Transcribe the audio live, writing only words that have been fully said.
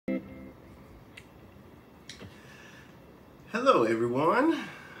Hello everyone,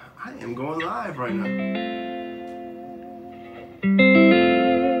 I am going live right now.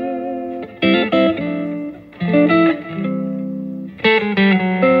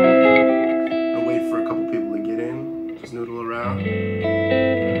 I'll wait for a couple people to get in, just noodle around.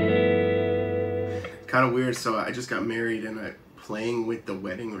 Kind of weird, so I just got married and playing with the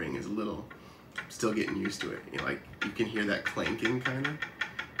wedding ring is a little, still getting used to it. You know, like you can hear that clanking kind of.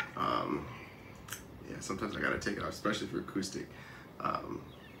 Yeah, sometimes I gotta take it off, especially for acoustic. Yeah,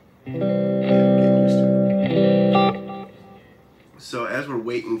 getting used to it. So as we're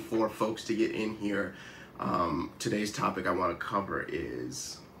waiting for folks to get in here, today's topic I want to cover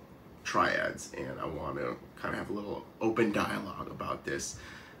is triads, and I want to kind of have a little open dialogue about this,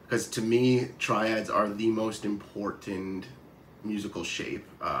 because to me triads are the most important musical shape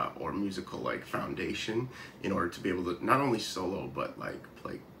or musical like foundation in order to be able to not only solo but like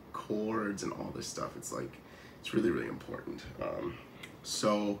play chords and all this stuff. It's like, it's really, really important.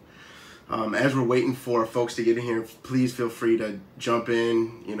 As we're waiting for folks to get in here, please feel free to jump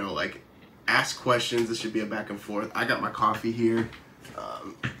in, you know, like ask questions. This should be a back and forth. I got my coffee here.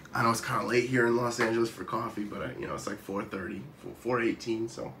 I know it's kind of late here in Los Angeles for coffee, but you know, it's like 4:30, 4:18,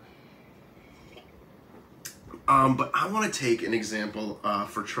 so. But I want to take an example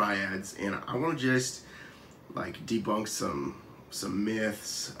for triads, and I want to just like debunk some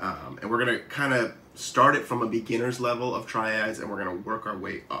myths, and we're gonna kind of start it from a beginner's level of triads, and we're gonna work our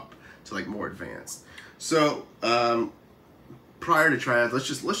way up to like more advanced. So prior to triads, let's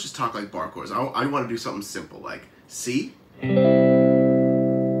just talk like bar chords. I want to do something simple like C,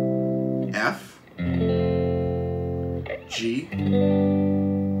 F, G,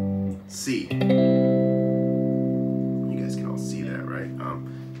 C. You guys can all see that, right?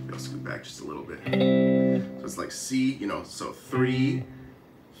 Maybe I'll scoot back just a little bit. So it's like C, you know, so 3,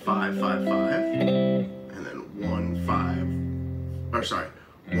 5, 5, 5, and then 1, 5, or sorry,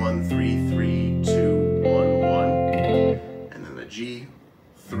 1, 3, 3, 2, 1, 1, and then the G,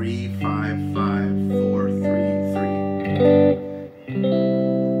 3, 5, 5, 4, 3, 3.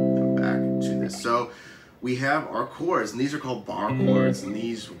 And back to this. So we have our chords, and these are called bar chords, and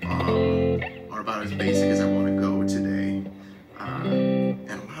these are about as basic as I want to go today. And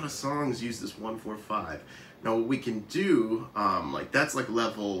a lot of songs use this 1, 4, 5. Now what we can do, like that's like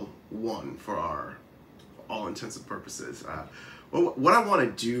level 1 for our all intents and purposes. What I want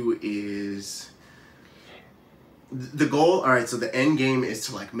to do is, the goal, all right, so the end game is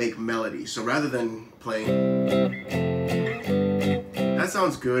to like make melody. So rather than playing, that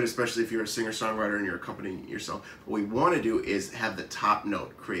sounds good, especially if you're a singer-songwriter and you're accompanying yourself. What we want to do is have the top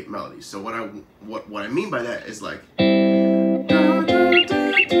note create melody. So what I mean by that is like,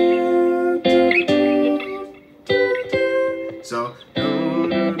 so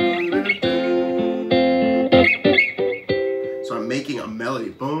I'm making a melody,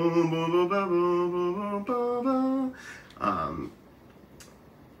 boom, boom, boom, boom, boom, boom, boom,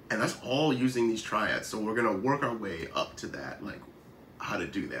 and that's all using these triads. So we're gonna work our way up to that, like how to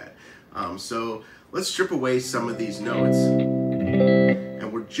do that. So let's strip away some of these notes,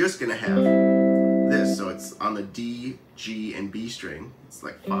 and we're just gonna have this. So it's on the D, G, and B string. It's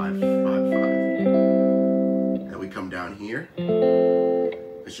like 5, 5, 5. And we come down here.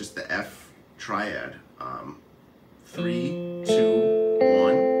 It's just the F triad. 3, 2,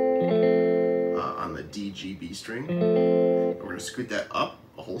 1 on the D, G, B string. And we're gonna scoot that up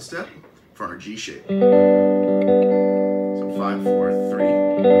a whole step for our G shape. So 5, 4, 3.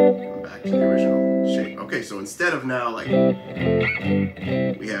 Come back to the original shape. Okay, so instead of now like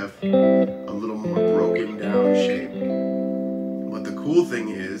we have a little more broken down shape. But the cool thing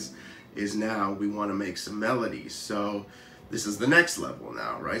is now we want to make some melodies. So this is the next level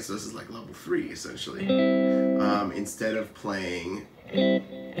now, right? So this is like level 3 essentially. Instead of playing,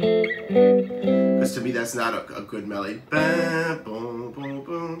 because to me that's not a good melody. Boom, boom, boom,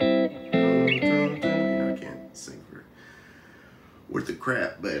 boom. You know, I can't sing for worth the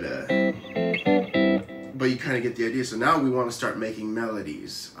crap, but you kind of get the idea. So now we want to start making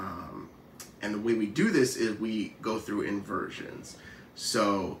melodies, and the way we do this is we go through inversions.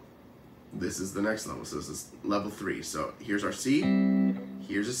 So this is the next level. So this is level 3. So here's our C,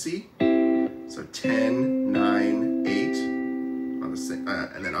 here's a C. So 10, 9, 8 on the same,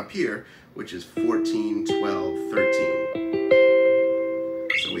 and then up here, which is 14, 12, 13.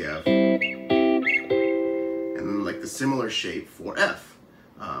 So we have, and then like the similar shape for F.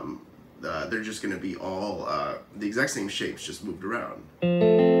 They're just going to be all the exact same shapes, just moved around.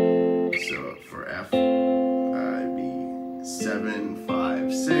 So for F, it'd be 7,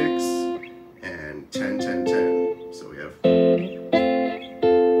 5, 6, and 10, 10, 10. So we have,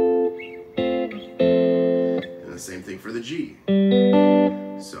 and the same thing for for the G.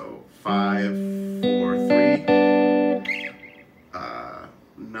 So 5, 4, 3,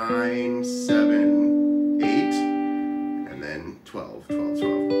 9, 7, 8, and then 12, 12,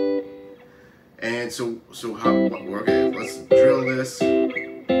 12. And so how, okay, let's drill this.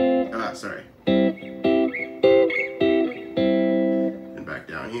 Sorry. And back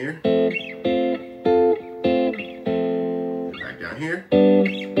down here. And back down here.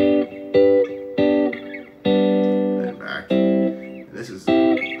 And back. And this is,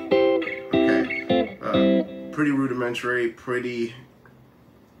 okay, pretty rudimentary, pretty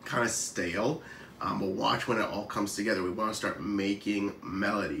kind of stale, but watch when it all comes together. We want to start making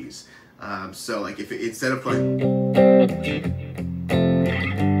melodies. So like if instead of playing,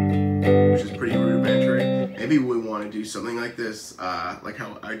 which is pretty rudimentary, maybe we want to do something like this, like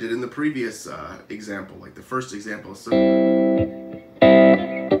how I did in the previous example, like the first example. So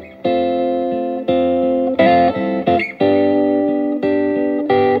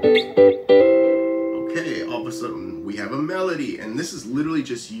okay, all of a sudden we have a melody, and this is literally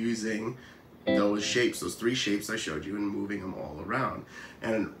just using those shapes, those 3 shapes I showed you, and moving them all around.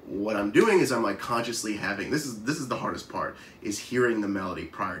 And what I'm doing is I'm like consciously having, this is the hardest part, is hearing the melody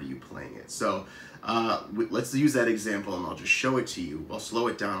prior to you playing it. So let's use that example, and I'll just show it to you. I'll slow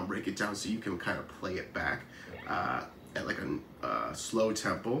it down, I'll break it down so you can kind of play it back at like a slow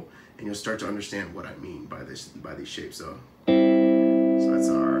tempo, and you'll start to understand what I mean by these shapes. So that's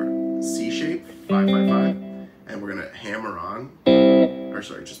our C shape, 5, 5, 5, and we're gonna hammer on, or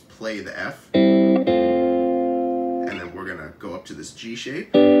sorry, just play the F, and then we're gonna go up to this G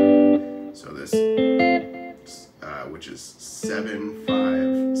shape. So this, which is 7,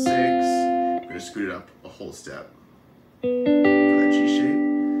 5, 6. We're gonna scoot it up a whole step for that G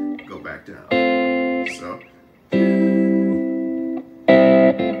shape. Go back down. So.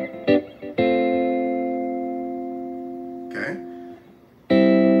 Okay.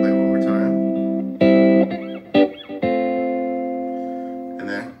 Play one more time. And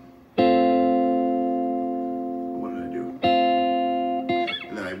then, what did I do?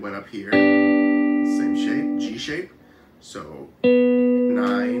 And then I went up here, same shape, G shape. So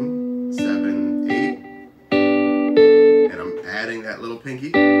 9, 7, 8, and I'm adding that little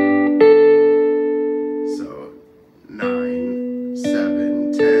pinky. So 9,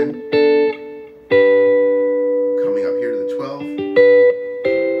 7, 10. Coming up here to the 12,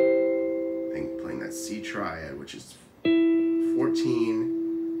 and playing that C triad, which is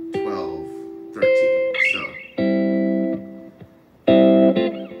 14, 12, 13. So.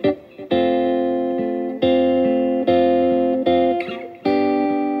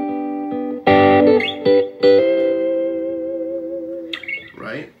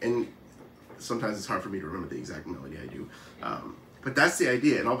 Right? And sometimes it's hard for me to remember the exact melody I do. But that's the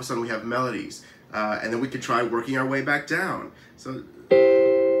idea, and all of a sudden we have melodies. And then we could try working our way back down. So,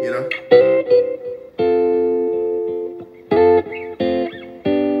 you know.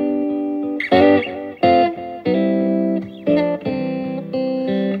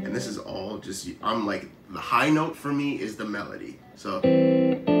 And this is all just, I'm like, the high note for me is the melody. So.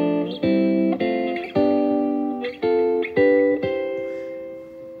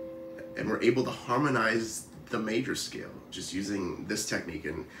 And we're able to harmonize the major scale just using this technique.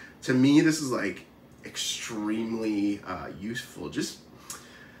 And to me, this is like extremely useful, just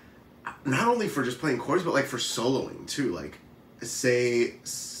not only for just playing chords, but like for soloing too. Like say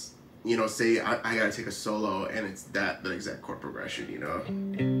I gotta take a solo and it's the exact chord progression, you know,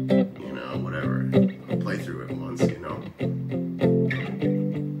 whatever. I'll play through it once, you know.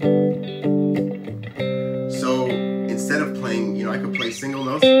 So instead of playing, I could play single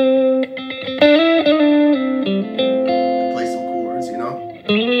notes, play some chords, you know.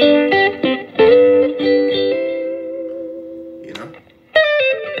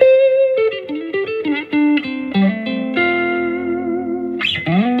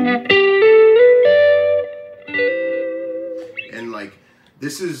 And like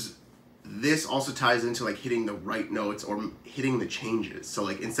this also ties into like hitting the right notes or hitting the changes. So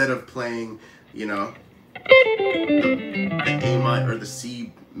like instead of playing, the A minor or the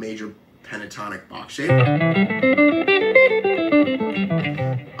C major pentatonic Bach shape,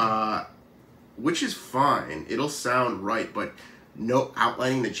 which is fine, it'll sound right, but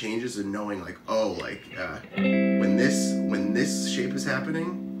outlining the changes and knowing like, when this shape is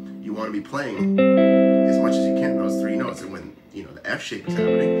happening, you want to be playing as much as you can those 3 notes, and when the F shape is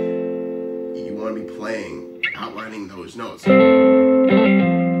happening, you want to be playing, outlining those notes.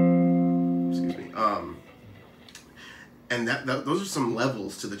 Excuse me. And those are some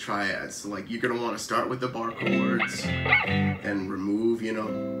levels to the triads. So like you're gonna want to start with the bar chords and remove,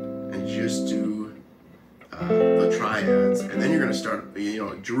 and just do the triads, and then you're gonna start,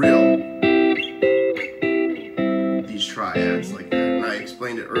 drill these triads like that. And I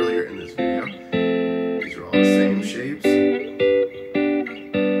explained it earlier in this video. These are all the same shapes. Well,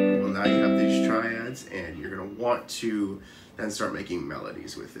 now you have these triads, and you're gonna want to then start making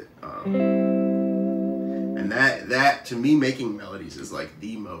melodies with it. And that to me, making melodies is like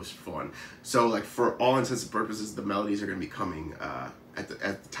the most fun. So like for all intents and purposes, the melodies are gonna be coming at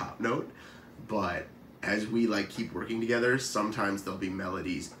the top note, but as we like keep working together, sometimes there'll be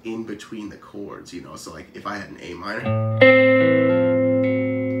melodies in between the chords, so like if I had an A minor,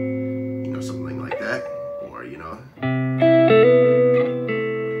 something like that, or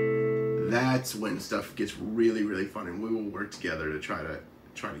that's when stuff gets really, really fun, and we will work together to try to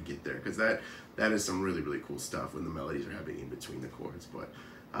get there, because that is some really, really cool stuff when the melodies are happening in between the chords. But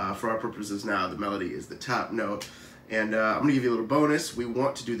for our purposes now, the melody is the top note. And I'm going to give you a little bonus. We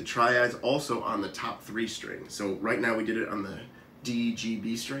want to do the triads also on the top 3 strings. So right now we did it on the D, G,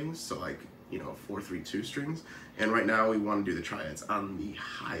 B strings, so like 4, 3, 2 strings. And right now we want to do the triads on the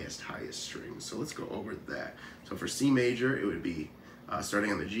highest strings. So let's go over that. So for C major, it would be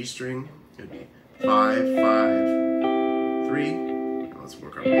starting on the G string. It would be 5, 5, 3. Now let's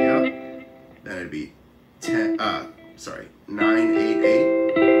work our way up. Then it'd be 9, 8, 8,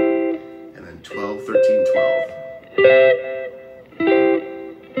 and then 12, 13, 12. Now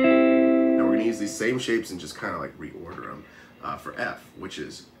we're going to use these same shapes and just kind of like reorder them for F, which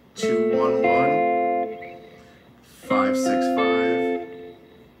is 2, 1, 1, 5, 6, 5,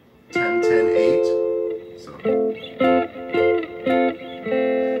 10, 10, 8. So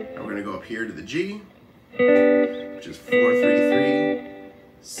now we're going to go up here to the G, which is 4, 3, 3,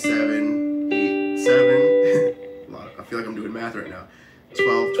 7, 8, 7. I feel like I'm doing math right now.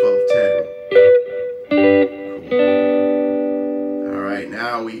 12, 12, 10. Alright,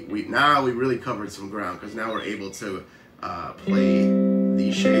 now we really covered some ground, because now we're able to play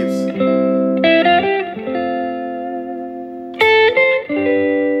these shapes.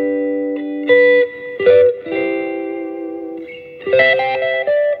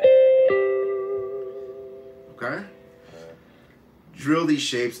 Okay? Drill these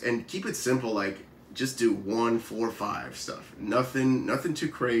shapes and keep it simple, like just do 1, 4, 5 stuff. Nothing too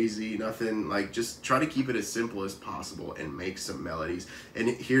crazy, nothing like, just try to keep it as simple as possible and make some melodies. And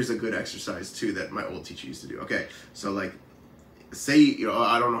here's a good exercise too that my old teacher used to do. Okay, so like say,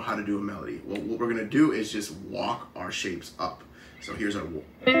 I don't know how to do a melody. Well, what we're gonna do is just walk our shapes up. So here's our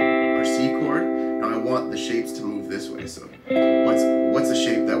C chord. Now I want the shapes to move this way. So what's a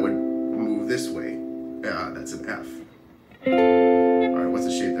shape that would move this way? That's an F. Alright, what's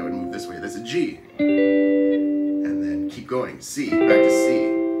a shape that would move this way? That's a G. And then keep going. C, back to C.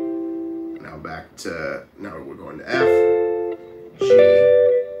 Now we're going to F, G,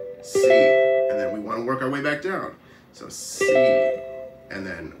 C. And then we want to work our way back down. So C. And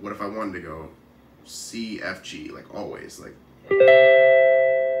then what if I wanted to go C, F, G, like always, like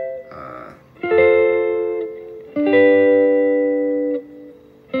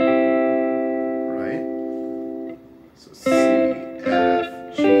right? So C,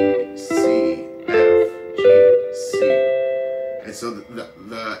 F, G, C, F, G, C. And so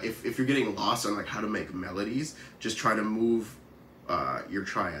if you're getting lost on like how to make melodies, just try to move your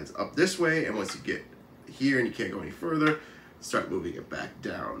triads up this way, and once you get here and you can't go any further, start moving it back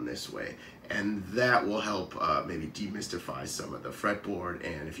down this way, and that will help maybe demystify some of the fretboard.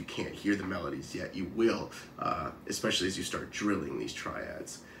 And if you can't hear the melodies yet, you will, especially as you start drilling these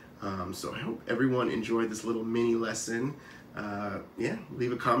triads. So I hope everyone enjoyed this little mini lesson. Yeah,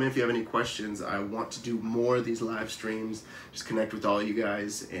 leave a comment if you have any questions. I want to do more of these live streams, just connect with all you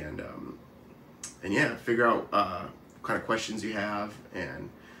guys, and yeah, figure out what kind of questions you have, and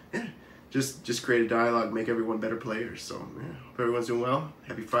yeah, just create a dialogue, make everyone better players. So yeah, hope everyone's doing well.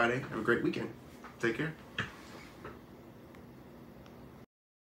 Happy Friday. Have a great weekend. Take care.